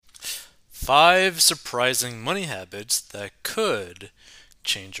5 surprising money habits that could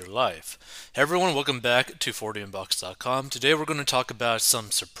change your life. Hey everyone, welcome back to 40inbox.com. Today we're going to talk about some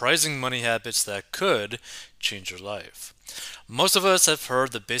surprising money habits that could change your life. Most of us have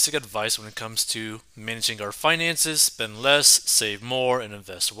heard the basic advice when it comes to managing our finances: spend less, save more, and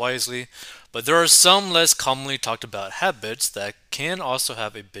invest wisely. But there are some less commonly talked about habits that can also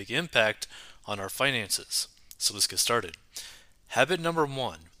have a big impact on our finances. So let's get started. Habit number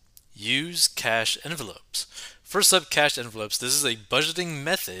 1: use cash envelopes. First up, cash envelopes. This is a budgeting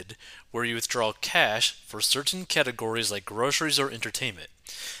method where you withdraw cash for certain categories like groceries or entertainment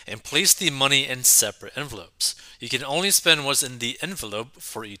and place the money in separate envelopes. You can only spend what's in the envelope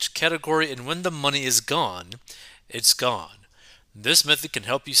for each category, and when the money is gone, it's gone. This method can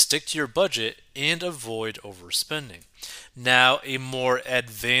help you stick to your budget and avoid overspending. Now, a more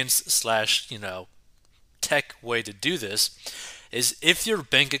advanced slash, tech way to do this is if your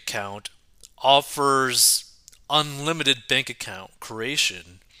bank account offers unlimited bank account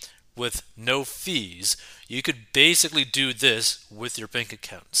creation with no fees, you could basically do this with your bank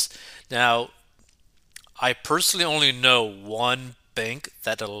accounts. Now, I personally only know one bank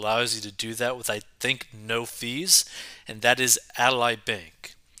that allows you to do that with, I think, no fees, and that is Ally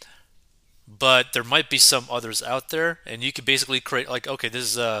Bank. But there might be some others out there, and you could basically create, like, okay, this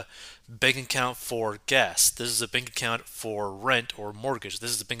is a bank account for gas, this is a bank account for rent or mortgage,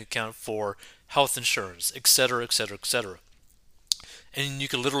 this is a bank account for health insurance, etc., etc., etc. And you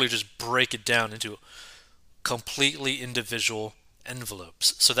can literally just break it down into completely individual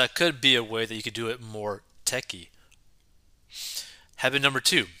envelopes. So that could be a way that you could do it more techy. Habit number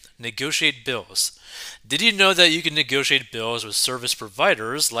 2: negotiate bills. Did you know that you can negotiate bills with service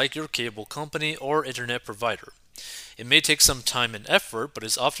providers like your cable company or internet provider? It may take some time and effort, but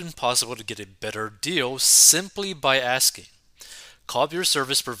it's often possible to get a better deal simply by asking. Call up your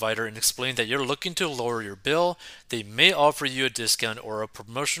service provider and explain that you're looking to lower your bill. They may offer you a discount or a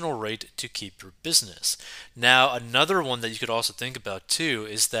promotional rate to keep your business. Now, another one that you could also think about too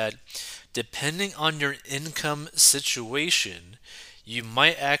is that depending on your income situation, you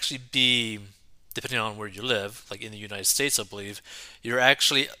might actually be, depending on where you live, like in the United States, I believe, you're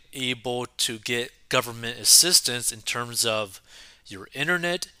actually able to get government assistance in terms of your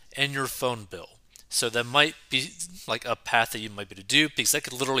internet and your phone bill. So that might be like a path that you might be able to do, because that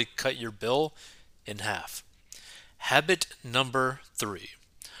could literally cut your bill in half. Habit number 3: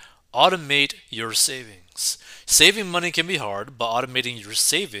 automate your savings. Saving money can be hard, but automating your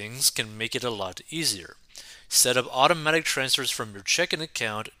savings can make it a lot easier. Set up automatic transfers from your checking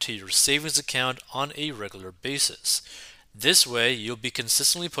account to your savings account on a regular basis. This way, you'll be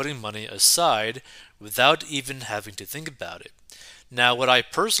consistently putting money aside without even having to think about it. Now, what I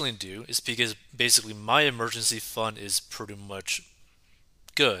personally do is, because basically my emergency fund is pretty much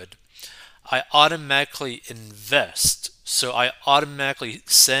good, I automatically invest. So I automatically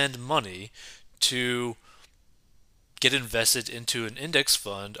send money to get invested into an index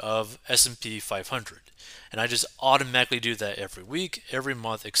fund of S&P 500. And I just automatically do that every week, every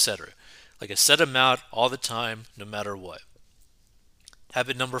month, etc. Like a set amount all the time, no matter what.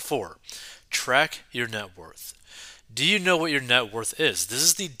 Habit number 4: track your net worth. Do you know what your net worth is? This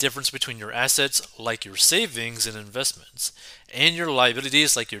is the difference between your assets, like your savings and investments, and your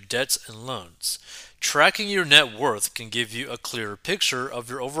liabilities, like your debts and loans. Tracking your net worth can give you a clearer picture of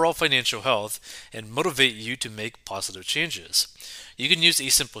your overall financial health and motivate you to make positive changes. You can use a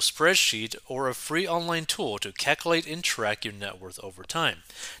simple spreadsheet or a free online tool to calculate and track your net worth over time.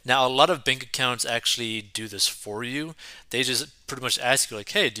 Now, a lot of bank accounts actually do this for you. They just pretty much ask you, like,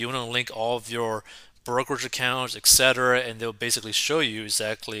 hey, do you want to link all of your brokerage accounts, etc., and they'll basically show you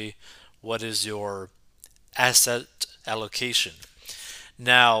exactly what is your asset allocation.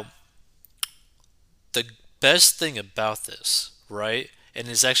 Now, the best thing about this, right, and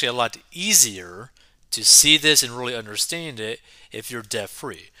it's actually a lot easier to see this and really understand it if you're debt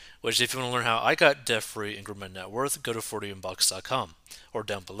free. Which, if you want to learn how I got debt free and grew my net worth, go to 40inbox.com or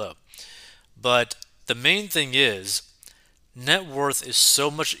down below. But the main thing is, net worth is so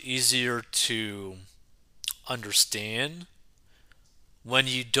much easier to understand when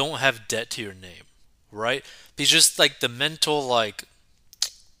you don't have debt to your name, right? Because just like the mental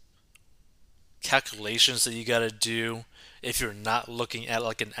calculations that you got to do if you're not looking at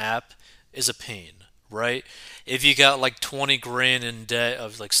like an app is a pain, right? If you got like 20 grand in debt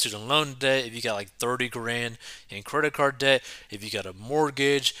of like student loan debt, if you got like 30 grand in credit card debt, if you got a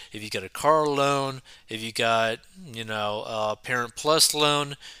mortgage, if you got a car loan, if you got, a parent plus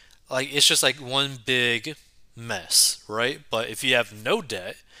loan, like it's just like one big mess, right? But if you have no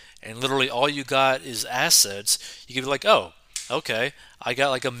debt and literally all you got is assets, you can be like, oh, Okay, I got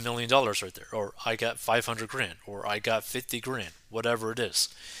like $1 million right there, or I got 500 grand, or I got 50 grand, whatever it is.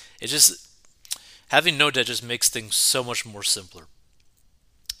 It just having no debt just makes things so much more simpler.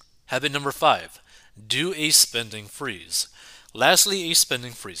 Habit number five, do a spending freeze. Lastly, a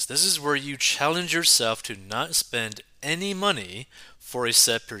spending freeze. This is where you challenge yourself to not spend any money for a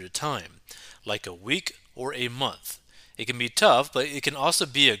set period of time, like a week or a month. It can be tough, but it can also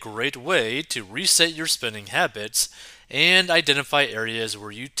be a great way to reset your spending habits and identify areas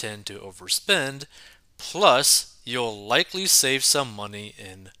where you tend to overspend. Plus, you'll likely save some money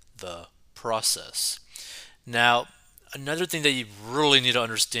in the process. Now, another thing that you really need to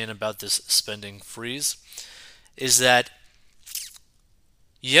understand about this spending freeze is that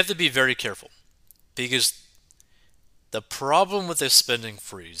you have to be very careful because the problem with a spending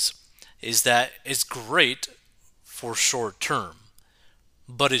freeze is that it's great for short term,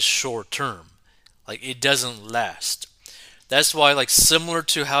 but it's short term. Like it doesn't last. That's why, like, similar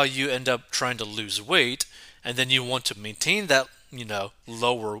to how you end up trying to lose weight and then you want to maintain that,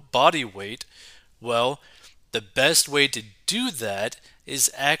 lower body weight, well, the best way to do that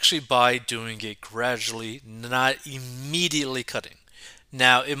is actually by doing it gradually, not immediately cutting.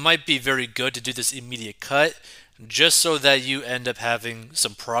 Now, it might be very good to do this immediate cut just so that you end up having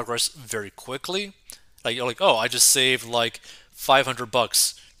some progress very quickly. Like you're like, oh, I just saved like 500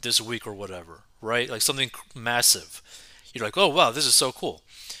 bucks this week or whatever, right? Like something massive. You're like, oh wow, this is so cool.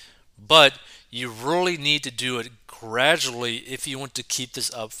 But you really need to do it gradually if you want to keep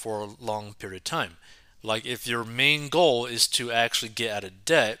this up for a long period of time. Like if your main goal is to actually get out of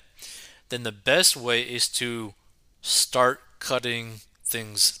debt, then the best way is to start cutting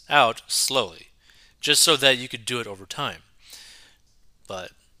things out slowly, just so that you could do it over time.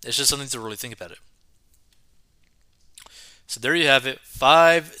 But it's just something to really think about it. So there you have it,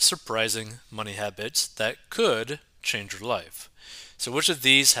 five surprising money habits that could change your life. So which of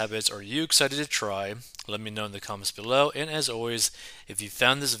these habits are you excited to try? Let me know in the comments below. And as always, if you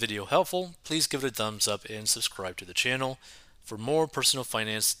found this video helpful, please give it a thumbs up and subscribe to the channel for more personal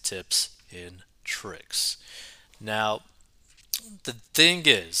finance tips and tricks. Now, the thing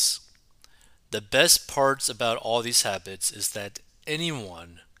is, the best parts about all these habits is that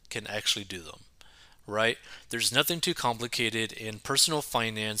anyone can actually do them, right? There's nothing too complicated, and personal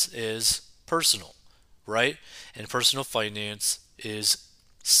finance is personal, right? And personal finance is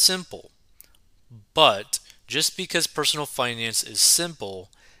simple. But just because personal finance is simple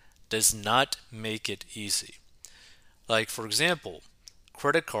does not make it easy. Like, for example,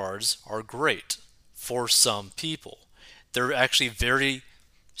 credit cards are great for some people. They're actually very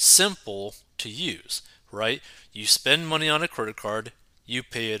simple to use, right? You spend money on a credit card, you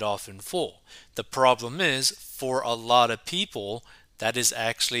pay it off in full. The problem is, for a lot of people, that is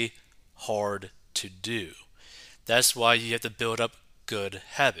actually hard to do. That's why you have to build up good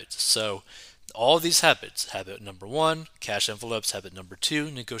habits. So, all these habits, habit number one, cash envelopes, habit number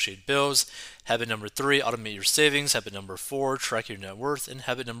two, negotiate bills, habit number three, automate your savings, habit number four, track your net worth, and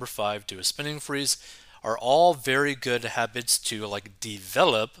habit number five, do a spending freeze, are all very good habits to like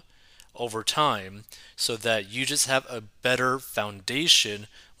develop over time so that you just have a better foundation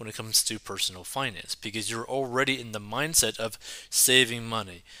when it comes to personal finance because you're already in the mindset of saving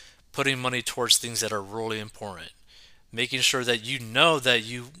money, putting money towards things that are really important, making sure that you know that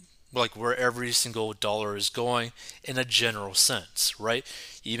you like where every single dollar is going in a general sense, right?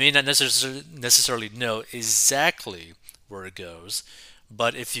 You may not necessarily know exactly where it goes,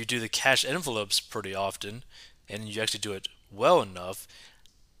 but if you do the cash envelopes pretty often and you actually do it well enough,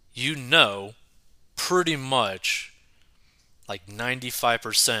 you know pretty much like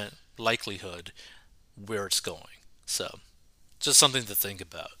 95% likelihood where it's going. So, just something to think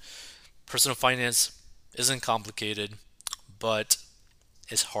about. Personal finance isn't complicated, but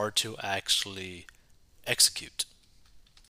it's hard to actually execute.